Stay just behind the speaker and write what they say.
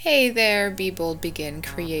Hey there, Be Bold, Begin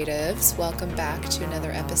creatives. Welcome back to another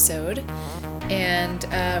episode. And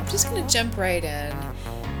I'm just going to jump right in.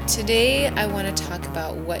 Today, I want to talk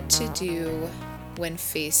about what to do when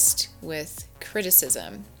faced with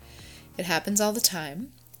criticism. It happens all the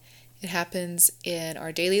time. It happens in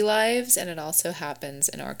our daily lives, and it also happens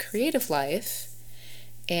in our creative life.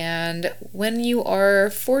 And when you are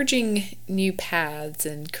forging new paths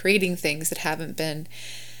and creating things that haven't been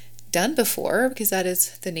done before, because that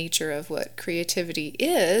is the nature of what creativity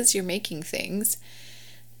is, you're making things,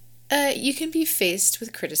 you can be faced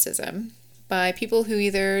with criticism by people who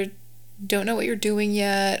either don't know what you're doing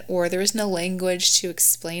yet, or there is no language to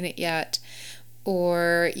explain it yet,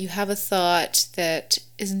 or you have a thought that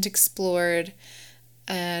isn't explored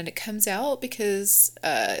and it comes out because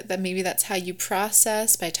that maybe that's how you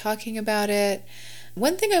process by talking about it.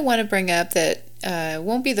 One thing I want to bring up that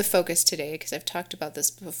won't be the focus today because I've talked about this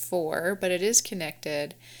before, but it is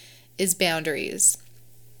connected, is boundaries.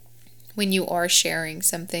 When you are sharing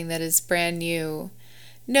something that is brand new,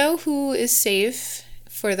 know who is safe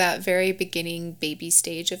for that very beginning baby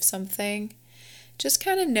stage of something. Just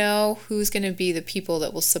kind of know who's going to be the people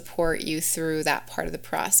that will support you through that part of the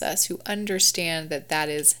process, who understand that that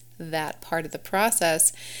is that part of the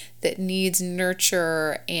process that needs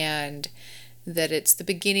nurture and that it's the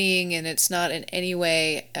beginning and it's not in any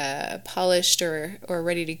way polished or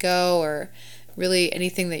ready to go or really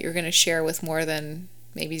anything that you're going to share with more than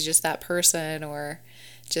maybe just that person or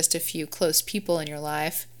just a few close people in your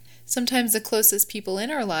life. Sometimes the closest people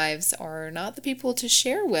in our lives are not the people to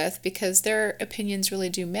share with because their opinions really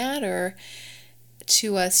do matter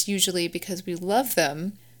to us, usually because we love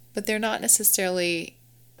them, but they're not necessarily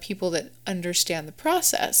people that understand the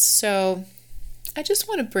process. So I just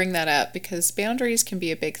want to bring that up because boundaries can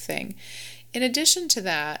be a big thing. In addition to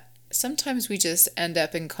that, sometimes we just end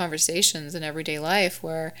up in conversations in everyday life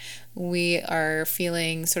where we are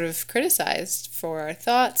feeling sort of criticized for our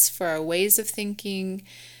thoughts, for our ways of thinking,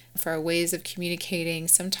 for our ways of communicating.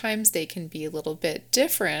 Sometimes they can be a little bit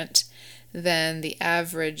different than the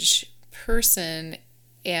average person,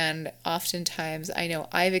 and oftentimes I know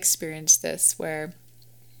I've experienced this where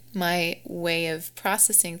my way of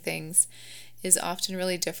processing things is often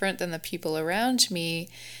really different than the people around me,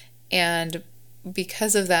 and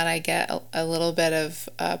because of that I get a little bit of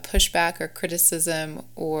pushback or criticism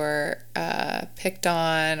or picked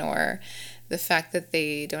on, or the fact that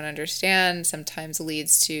they don't understand sometimes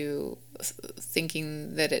leads to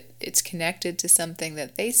thinking that it's connected to something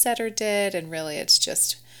that they said or did, and really it's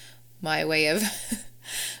just my way of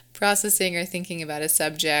processing or thinking about a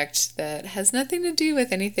subject that has nothing to do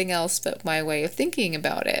with anything else but my way of thinking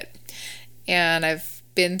about it. And I've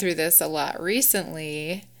been through this a lot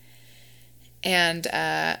recently, and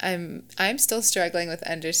I'm still struggling with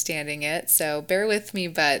understanding it, so bear with me,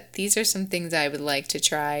 but these are some things I would like to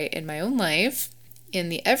try in my own life in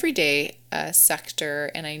the everyday sector,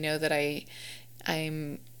 and I know that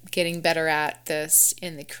I'm getting better at this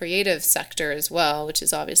in the creative sector as well, which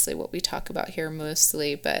is obviously what we talk about here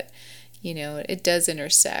mostly, but you know, it does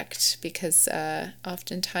intersect because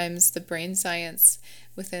oftentimes the brain science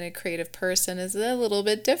within a creative person is a little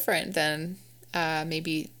bit different than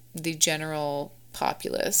maybe the general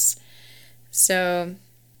populace. So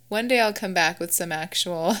one day I'll come back with some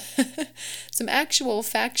actual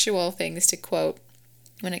factual things to quote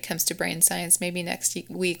when it comes to brain science. Maybe next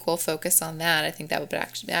week we'll focus on that. I think that would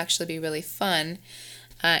actually be really fun.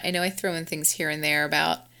 I know I throw in things here and there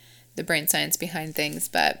about the brain science behind things,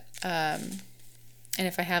 but and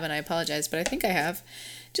if I haven't, I apologize, but I think I have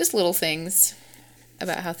just little things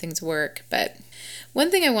about how things work. But one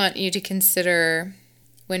thing I want you to consider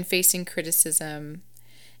when facing criticism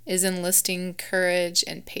is enlisting courage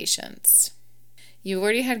and patience. You've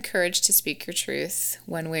already had courage to speak your truth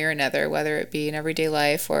one way or another, whether it be in everyday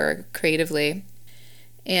life or creatively.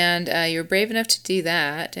 And you're brave enough to do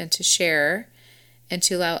that and to share and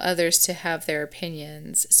to allow others to have their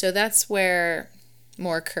opinions. So that's where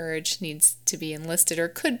more courage needs to be enlisted or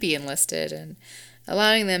could be enlisted, and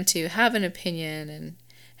allowing them to have an opinion and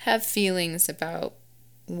have feelings about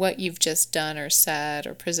what you've just done or said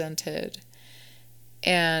or presented,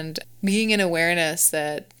 and being in awareness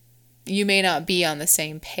that you may not be on the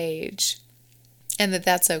same page and that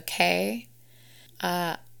that's okay.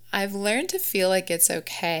 I've learned to feel like it's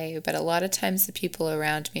okay, but a lot of times the people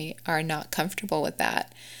around me are not comfortable with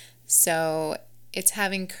that. So it's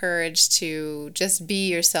having courage to just be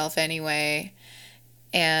yourself anyway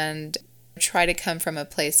and try to come from a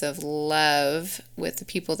place of love with the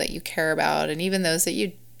people that you care about, and even those that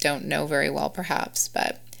you don't know very well perhaps.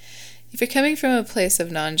 But if you're coming from a place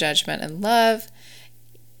of non-judgment and love,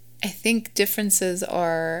 I think differences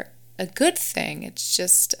are a good thing. It's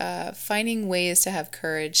just finding ways to have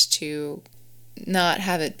courage to not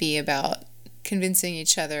have it be about convincing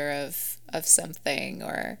each other of something,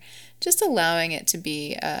 or just allowing it to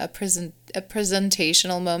be a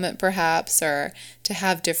presentational moment perhaps, or to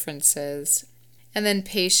have differences. And then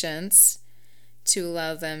patience, to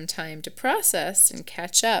allow them time to process and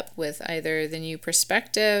catch up with either the new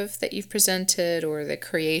perspective that you've presented or the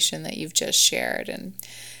creation that you've just shared. And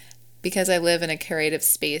because I live in a creative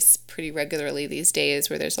space pretty regularly these days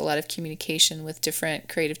where there's a lot of communication with different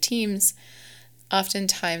creative teams,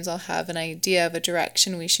 oftentimes I'll have an idea of a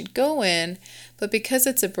direction we should go in, but because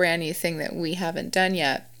it's a brand new thing that we haven't done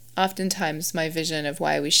yet, oftentimes my vision of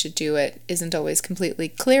why we should do it isn't always completely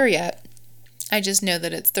clear yet. I just know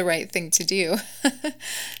that it's the right thing to do.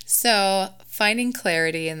 So finding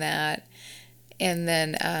clarity in that, and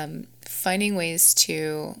then finding ways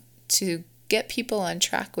to get people on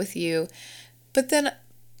track with you. But then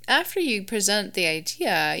after you present the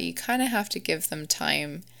idea, you kind of have to give them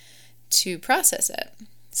time to process it.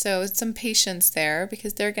 So some patience there,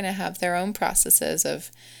 because they're going to have their own processes of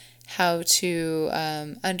how to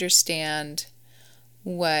understand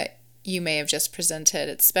what you may have just presented,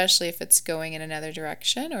 especially if it's going in another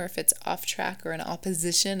direction or if it's off track or in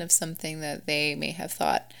opposition of something that they may have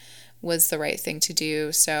thought was the right thing to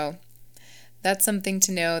do. So that's something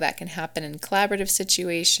to know that can happen in collaborative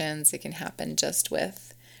situations. It can happen just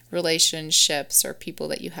with relationships or people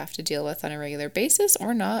that you have to deal with on a regular basis,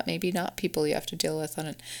 or not. Maybe not people you have to deal with on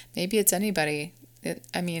it. Maybe it's anybody.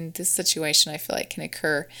 This situation I feel like can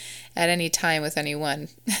occur at any time with anyone.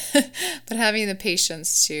 But having the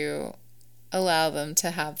patience to allow them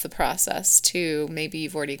to have the process too. Maybe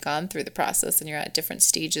you've already gone through the process and you're at different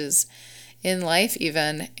stages in life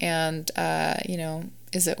even. And,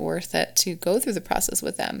 is it worth it to go through the process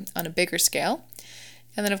with them on a bigger scale?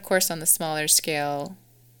 And then, of course, on the smaller scale,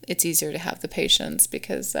 it's easier to have the patience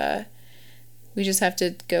because we just have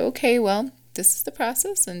to go, okay, well, this is the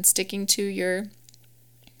process, and sticking to your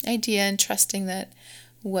idea and trusting that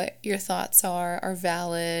what your thoughts are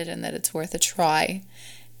valid and that it's worth a try,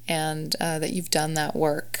 and that you've done that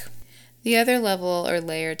work. The other level or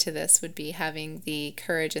layer to this would be having the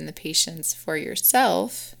courage and the patience for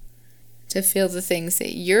yourself to feel the things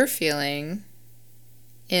that you're feeling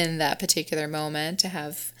in that particular moment, to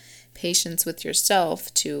have patience with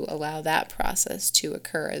yourself to allow that process to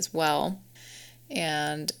occur as well.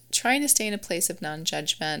 And trying to stay in a place of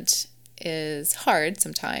non-judgment is hard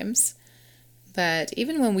sometimes, but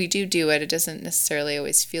even when we do it, it doesn't necessarily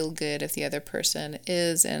always feel good if the other person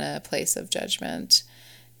is in a place of judgment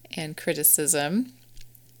and criticism.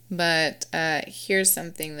 But here's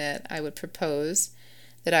something that I would propose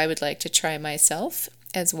that I would like to try myself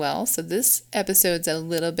as well. So this episode's a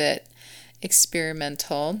little bit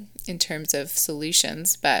experimental in terms of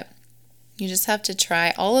solutions, but you just have to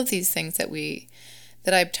try all of these things that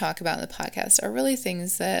I talk about in the podcast are really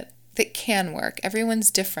things that can work.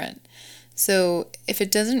 Everyone's different. So if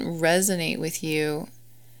it doesn't resonate with you,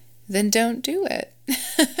 then don't do it.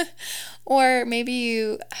 Or maybe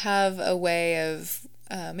you have a way of,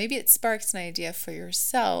 maybe it sparks an idea for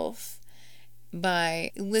yourself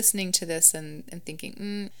by listening to this and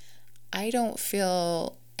thinking, I don't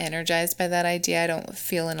feel energized by that idea. I don't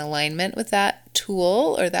feel in alignment with that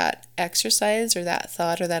tool or that exercise or that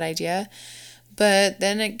thought or that idea. But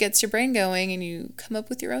then it gets your brain going and you come up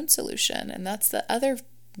with your own solution. And that's the other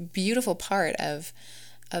beautiful part of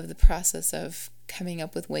the process of coming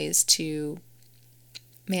up with ways to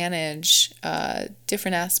manage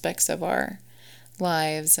different aspects of our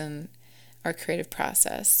lives and our creative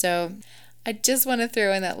process. So I just want to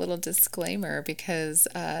throw in that little disclaimer because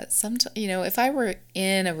if I were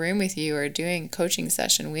in a room with you or doing a coaching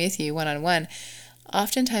session with you one-on-one,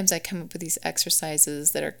 oftentimes I come up with these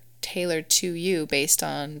exercises that are tailored to you based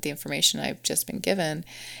on the information I've just been given.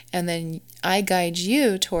 And then I guide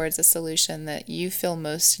you towards a solution that you feel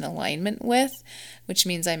most in alignment with, which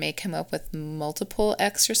means I may come up with multiple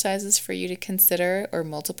exercises for you to consider or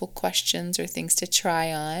multiple questions or things to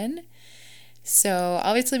try on. So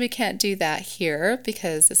obviously we can't do that here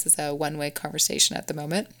because this is a one-way conversation at the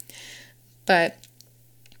moment. But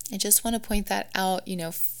I just want to point that out,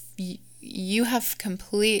 you have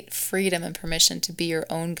complete freedom and permission to be your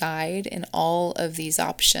own guide in all of these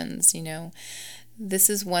options. This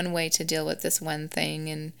is one way to deal with this one thing.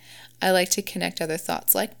 And I like to connect other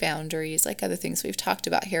thoughts like boundaries, like other things we've talked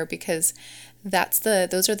about here, because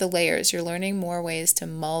those are the layers. You're learning more ways to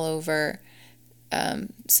mull over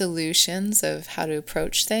solutions of how to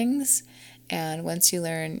approach things. And once you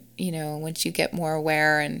learn, once you get more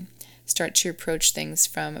aware and start to approach things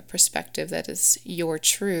from a perspective that is your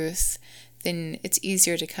truth, then it's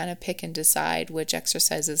easier to kind of pick and decide which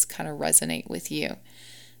exercises kind of resonate with you.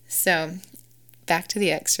 So back to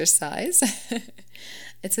the exercise.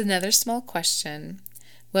 It's another small question.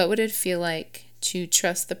 What would it feel like to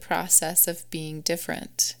trust the process of being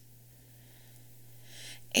different?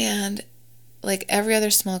 And like every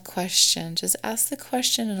other small question, just ask the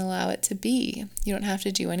question and allow it to be. You don't have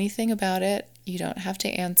to do anything about it. You don't have to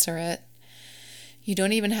answer it. You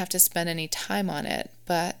don't even have to spend any time on it,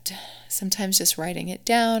 but sometimes just writing it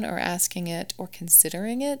down or asking it or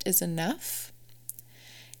considering it is enough.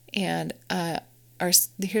 And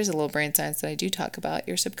here's a little brain science that I do talk about.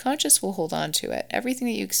 Your subconscious will hold on to it. Everything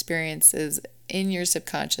that you experience is in your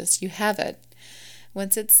subconscious. You have it.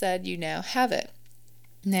 Once it's said, you now have it.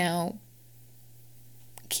 Now,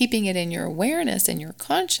 keeping it in your awareness and your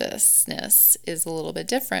consciousness is a little bit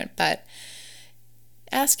different, but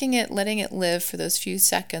asking it, letting it live for those few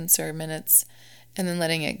seconds or minutes, and then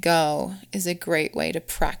letting it go is a great way to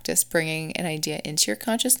practice bringing an idea into your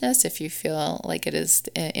consciousness if you feel like it is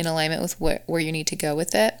in alignment with where you need to go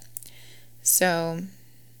with it. So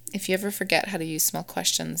if you ever forget how to use small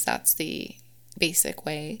questions, that's the basic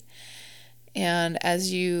way. And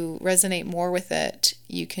as you resonate more with it,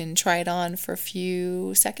 you can try it on for a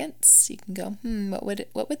few seconds. You can go,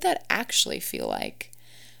 what would that actually feel like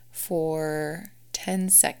for 10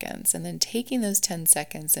 seconds? And then taking those 10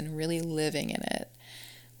 seconds and really living in it.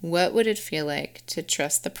 What would it feel like to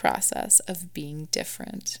trust the process of being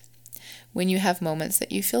different? When you have moments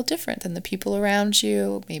that you feel different than the people around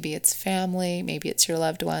you, maybe it's family, maybe it's your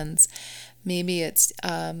loved ones, maybe it's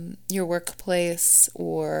your workplace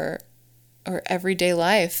or everyday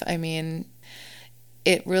life. I mean,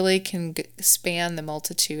 it really can span the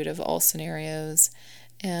multitude of all scenarios.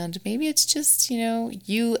 And maybe it's just,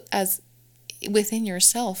 you as within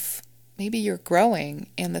yourself, maybe you're growing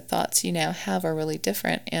and the thoughts you now have are really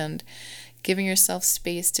different, and giving yourself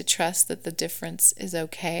space to trust that the difference is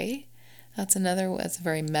okay. That's a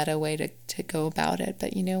very meta way to go about it.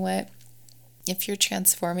 But you know what? If you're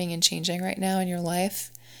transforming and changing right now in your life,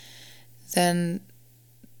 then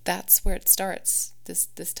that's where it starts,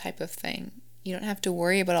 this type of thing. You don't have to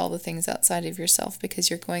worry about all the things outside of yourself because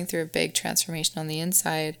you're going through a big transformation on the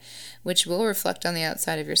inside, which will reflect on the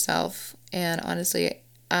outside of yourself. And honestly,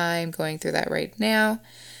 I'm going through that right now.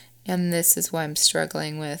 And this is why I'm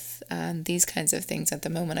struggling with these kinds of things at the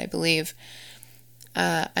moment, I believe.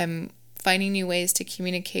 I'm finding new ways to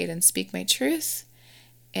communicate and speak my truth.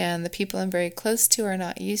 And the people I'm very close to are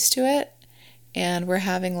not used to it. And we're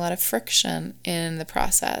having a lot of friction in the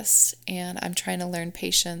process. And I'm trying to learn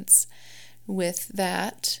patience with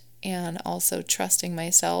that, and also trusting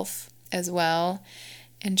myself as well,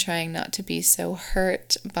 and trying not to be so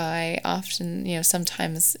hurt by often,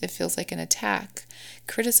 sometimes it feels like an attack.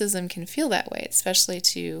 Criticism can feel that way, especially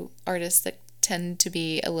to artists that tend to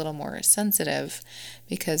be a little more sensitive,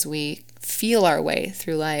 because we feel our way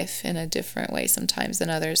through life in a different way sometimes than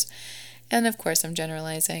others. And of course, I'm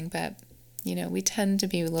generalizing, but we tend to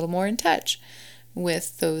be a little more in touch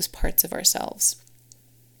with those parts of ourselves.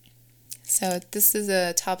 So this is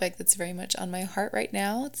a topic that's very much on my heart right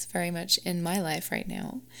now. It's very much in my life right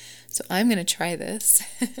now. So I'm going to try this.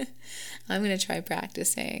 I'm going to try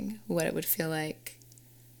practicing what it would feel like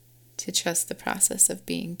to trust the process of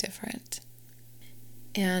being different.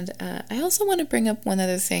 And I also want to bring up one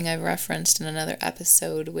other thing I've referenced in another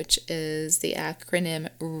episode, which is the acronym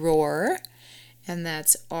ROAR. And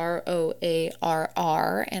that's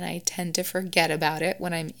ROARR, and I tend to forget about it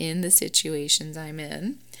when I'm in the situations I'm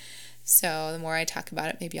in. So the more I talk about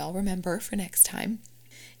it, maybe I'll remember for next time.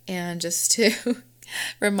 And just to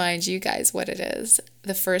remind you guys what it is,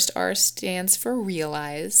 the first R stands for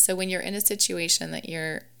realize. So when you're in a situation that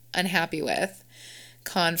you're unhappy with,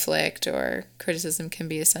 conflict or criticism can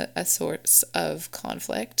be a source of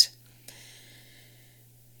conflict,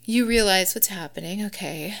 you realize what's happening.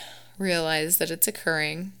 Okay. Realize that it's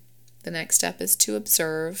occurring. The next step is to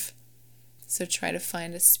observe. So try to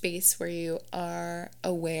find a space where you are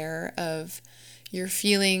aware of your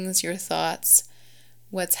feelings, your thoughts,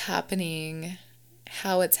 what's happening,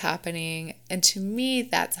 how it's happening. And to me,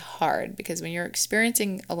 that's hard, because when you're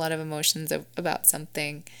experiencing a lot of emotions about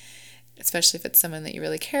something, especially if it's someone that you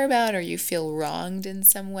really care about or you feel wronged in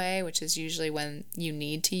some way, which is usually when you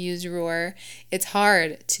need to use ROAR, it's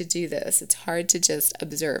hard to do this. It's hard to just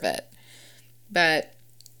observe it. But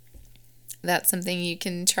that's something you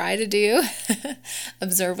can try to do.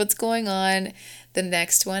 Observe what's going on. The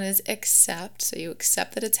next one is accept. So you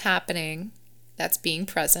accept that it's happening. That's being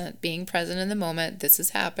present in the moment. This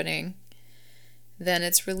is happening. then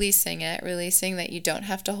it's releasing that you don't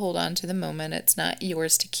have to hold on to the moment. It's not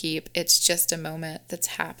yours to keep. It's just a moment that's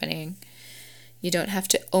happening. You don't have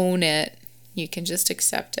to own it. You can just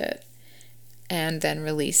accept it and then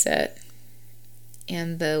release it.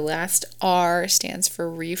 And the last R stands for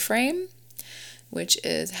reframe, which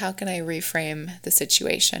is how can I reframe the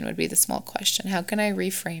situation would be the small question. How can I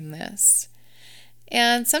reframe this?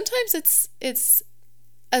 And sometimes it's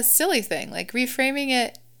a silly thing, like reframing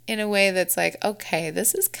it in a way that's like, okay,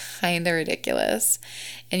 this is kind of ridiculous.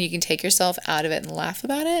 And you can take yourself out of it and laugh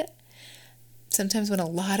about it. Sometimes when a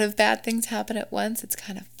lot of bad things happen at once, it's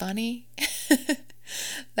kind of funny.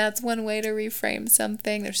 That's one way to reframe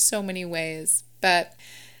something. There's so many ways. But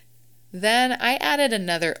then I added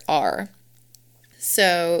another R.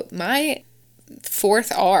 So my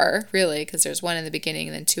fourth R, really, because there's one in the beginning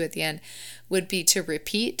and then two at the end, would be to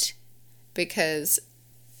repeat, because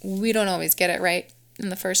we don't always get it right in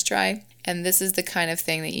the first try. And this is the kind of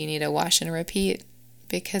thing that you need to wash and repeat,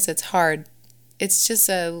 because it's hard. It's just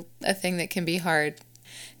a thing that can be hard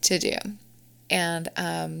to do. And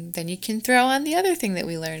then you can throw on the other thing that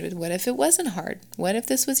we learned with, what if it wasn't hard? What if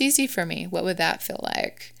this was easy for me? What would that feel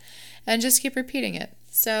like? And just keep repeating it.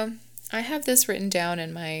 So I have this written down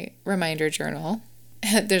in my reminder journal.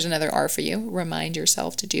 There's another R for you. Remind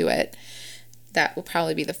yourself to do it. That will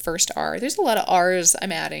probably be the first R. There's a lot of R's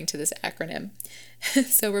I'm adding to this acronym.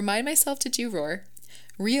 So remind myself to do ROAR,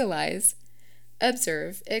 realize,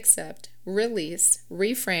 observe, accept, release,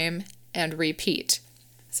 reframe, and repeat.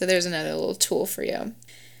 So there's another little tool for you.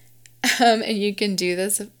 And you can do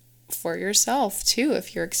this for yourself too.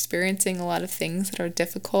 If you're experiencing a lot of things that are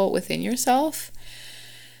difficult within yourself,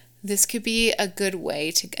 this could be a good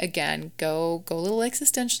way to, again, go a little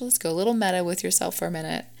existentialist, go a little meta with yourself for a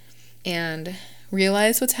minute and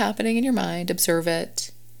realize what's happening in your mind, observe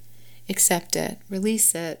it, accept it,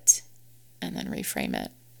 release it, and then reframe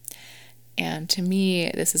it. And to me,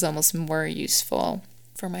 this is almost more useful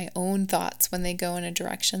for my own thoughts when they go in a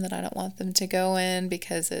direction that I don't want them to go in,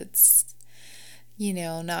 because it's,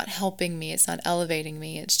 not helping me. It's not elevating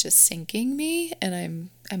me. It's just sinking me. And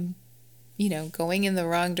I'm going in the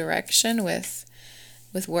wrong direction with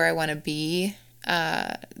where I want to be.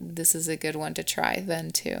 This is a good one to try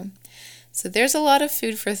then too. So there's a lot of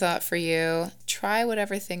food for thought for you. Try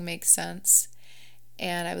whatever thing makes sense.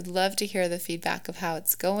 And I would love to hear the feedback of how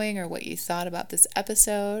it's going, or what you thought about this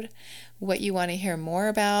episode, what you want to hear more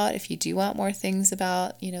about. If you do want more things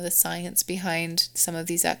about, the science behind some of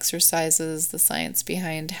these exercises, the science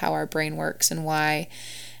behind how our brain works and why,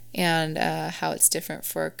 and how it's different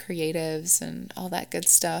for creatives and all that good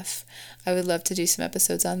stuff. I would love to do some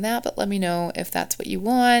episodes on that, but let me know if that's what you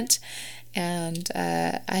want. And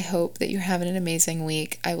I hope that you're having an amazing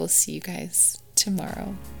week. I will see you guys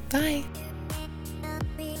tomorrow. Bye.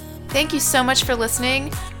 Thank you so much for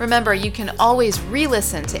listening. Remember, you can always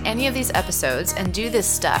re-listen to any of these episodes and do this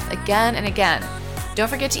stuff again and again. Don't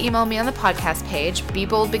forget to email me on the podcast page,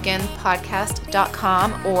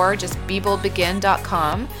 BeBoldBeginPodcast.com, or just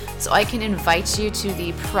BeBoldBegin.com, so I can invite you to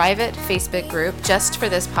the private Facebook group just for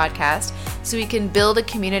this podcast, so we can build a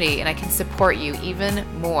community and I can support you even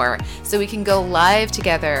more, so we can go live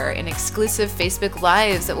together in exclusive Facebook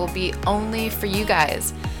Lives that will be only for you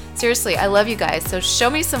guys. Seriously, I love you guys, so show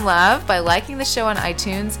me some love by liking the show on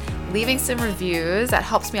iTunes, leaving some reviews. That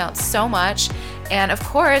helps me out so much. And of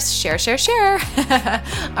course, share.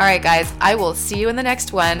 All right, guys, I will see you in the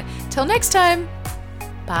next one. Till next time,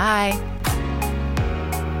 bye.